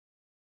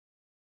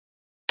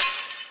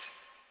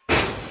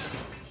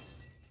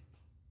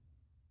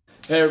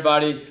Hey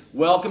everybody,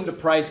 welcome to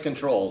price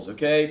controls,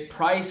 okay?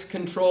 Price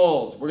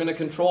controls. We're going to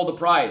control the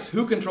price.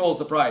 Who controls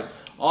the price?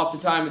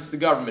 Oftentimes it's the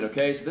government,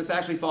 okay? So this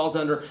actually falls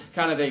under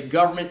kind of a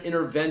government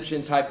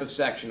intervention type of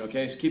section,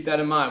 okay? So keep that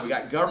in mind. We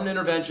got government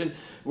intervention.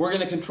 We're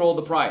going to control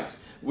the price.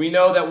 We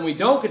know that when we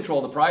don't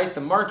control the price,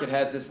 the market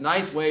has this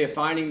nice way of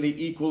finding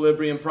the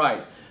equilibrium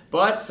price.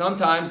 But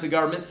sometimes the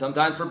government,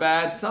 sometimes for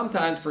bad,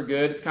 sometimes for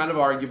good, it's kind of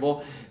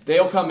arguable,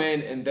 they'll come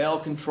in and they'll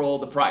control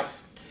the price.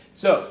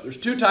 So there's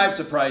two types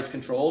of price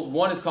controls.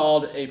 One is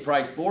called a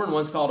price floor and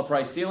one's called a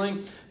price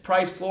ceiling.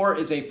 Price floor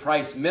is a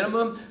price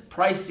minimum.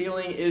 Price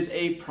ceiling is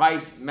a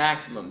price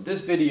maximum.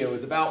 This video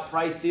is about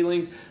price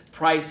ceilings,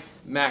 price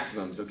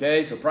maximums,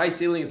 okay? So price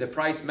ceiling is a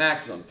price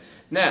maximum.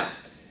 Now,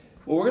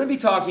 what we're going to be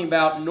talking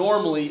about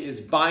normally is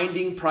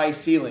binding price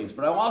ceilings,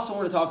 but I also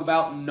want to talk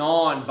about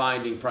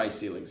non-binding price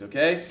ceilings,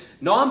 okay?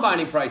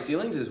 Non-binding price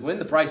ceilings is when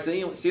the price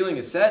ceiling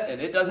is set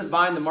and it doesn't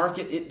bind the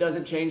market, it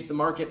doesn't change the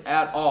market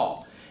at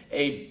all.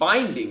 A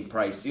binding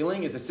price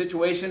ceiling is a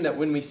situation that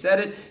when we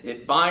set it,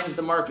 it binds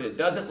the market. It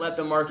doesn't let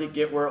the market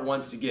get where it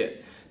wants to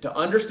get. To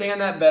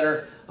understand that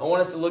better, I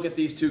want us to look at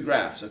these two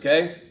graphs,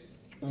 okay?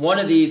 One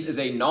of these is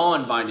a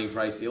non-binding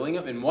price ceiling,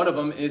 and one of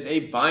them is a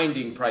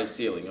binding price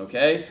ceiling,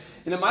 okay?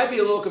 And it might be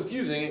a little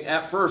confusing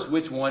at first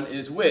which one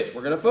is which.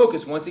 We're going to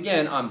focus once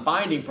again on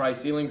binding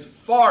price ceilings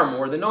far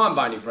more than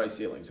non-binding price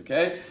ceilings,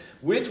 okay?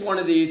 Which one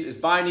of these is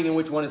binding and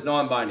which one is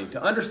non-binding?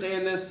 To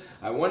understand this,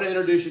 I want to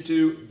introduce you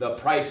to the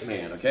price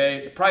man,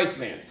 okay? The price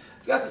man.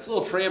 I've got this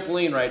little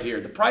trampoline right here.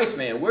 The price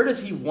man, where does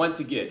he want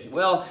to get?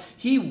 Well,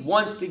 he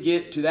wants to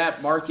get to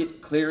that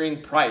market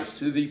clearing price,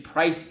 to the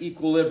price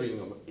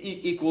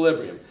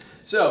equilibrium.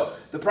 So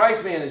the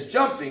price man is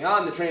jumping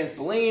on the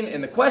trampoline,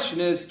 and the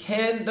question is,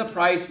 can the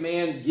price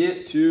man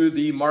get to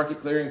the market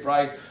clearing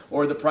price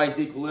or the price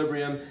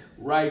equilibrium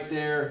right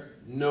there?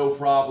 No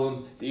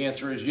problem. The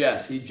answer is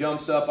yes. He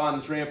jumps up on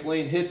the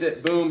trampoline, hits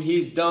it, boom,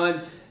 he's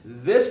done.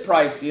 This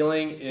price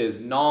ceiling is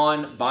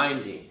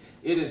non-binding.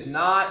 It is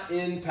not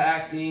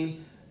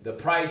impacting the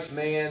price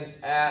man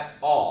at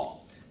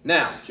all.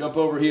 Now, jump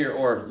over here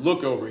or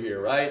look over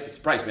here, right? It's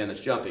price man that's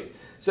jumping.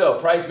 So,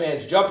 price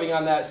man's jumping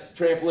on that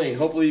trampoline.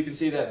 Hopefully you can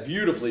see that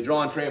beautifully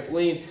drawn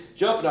trampoline.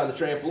 Jumping on the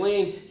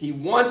trampoline. He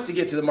wants to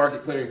get to the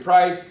market clearing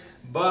price,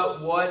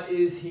 but what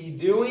is he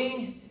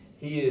doing?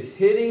 He is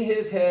hitting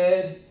his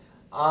head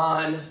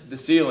on the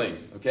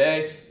ceiling,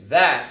 okay?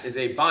 That is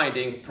a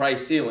binding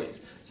price ceiling.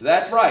 So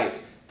that's right.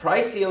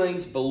 Price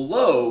ceilings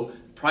below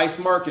price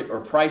market or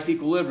price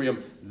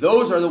equilibrium,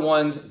 those are the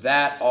ones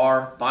that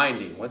are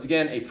binding. Once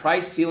again, a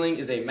price ceiling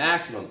is a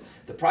maximum.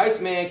 The price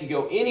man can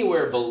go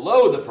anywhere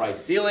below the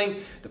price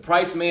ceiling. The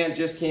price man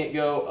just can't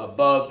go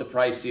above the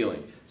price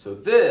ceiling. So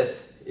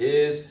this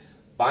is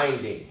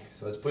binding.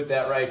 So let's put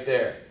that right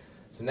there.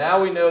 So now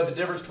we know the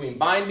difference between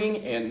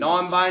binding and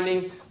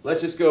non-binding.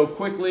 Let's just go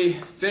quickly,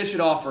 finish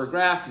it off for a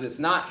graph because it's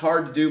not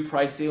hard to do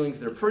price ceilings.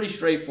 They're pretty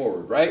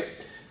straightforward, right?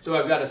 So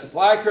I've got a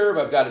supply curve,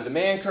 I've got a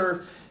demand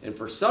curve, and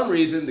for some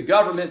reason the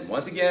government,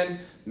 once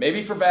again,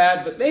 maybe for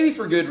bad, but maybe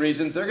for good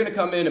reasons, they're going to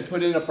come in and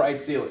put in a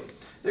price ceiling.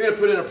 They're going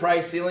to put in a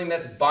price ceiling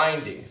that's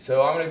binding.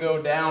 So I'm going to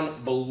go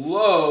down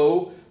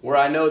below where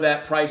I know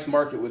that price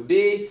market would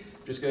be.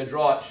 I'm just going to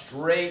draw it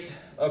straight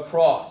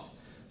across.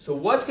 So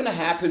what's going to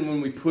happen when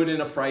we put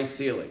in a price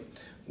ceiling?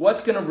 What's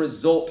going to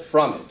result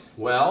from it?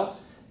 Well,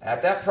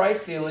 at that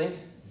price ceiling,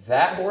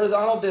 that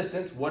horizontal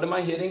distance, what am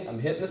I hitting? I'm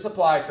hitting the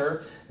supply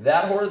curve.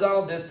 That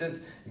horizontal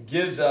distance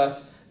gives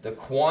us the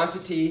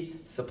quantity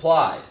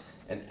supplied.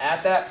 And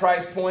at that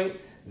price point,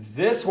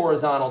 this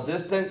horizontal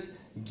distance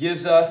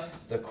gives us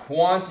the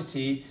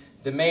quantity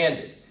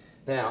demanded.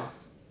 Now,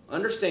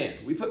 understand,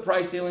 we put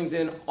price ceilings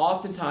in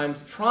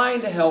oftentimes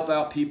trying to help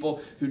out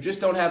people who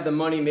just don't have the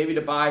money maybe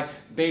to buy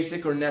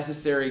basic or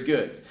necessary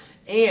goods.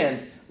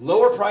 And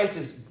lower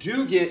prices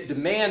do get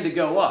demand to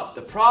go up.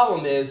 The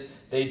problem is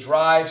they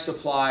drive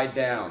supply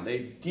down. They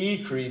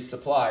decrease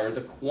supply or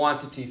the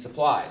quantity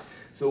supplied.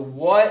 So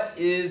what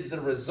is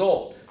the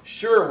result?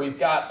 Sure, we've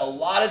got a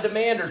lot of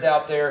demanders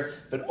out there,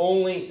 but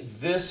only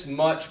this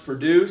much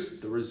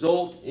produced. The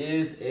result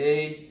is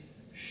a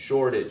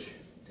shortage.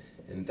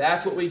 And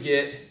that's what we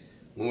get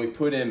when we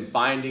put in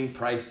binding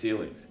price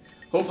ceilings.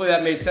 Hopefully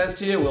that made sense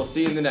to you. We'll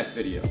see you in the next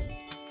video.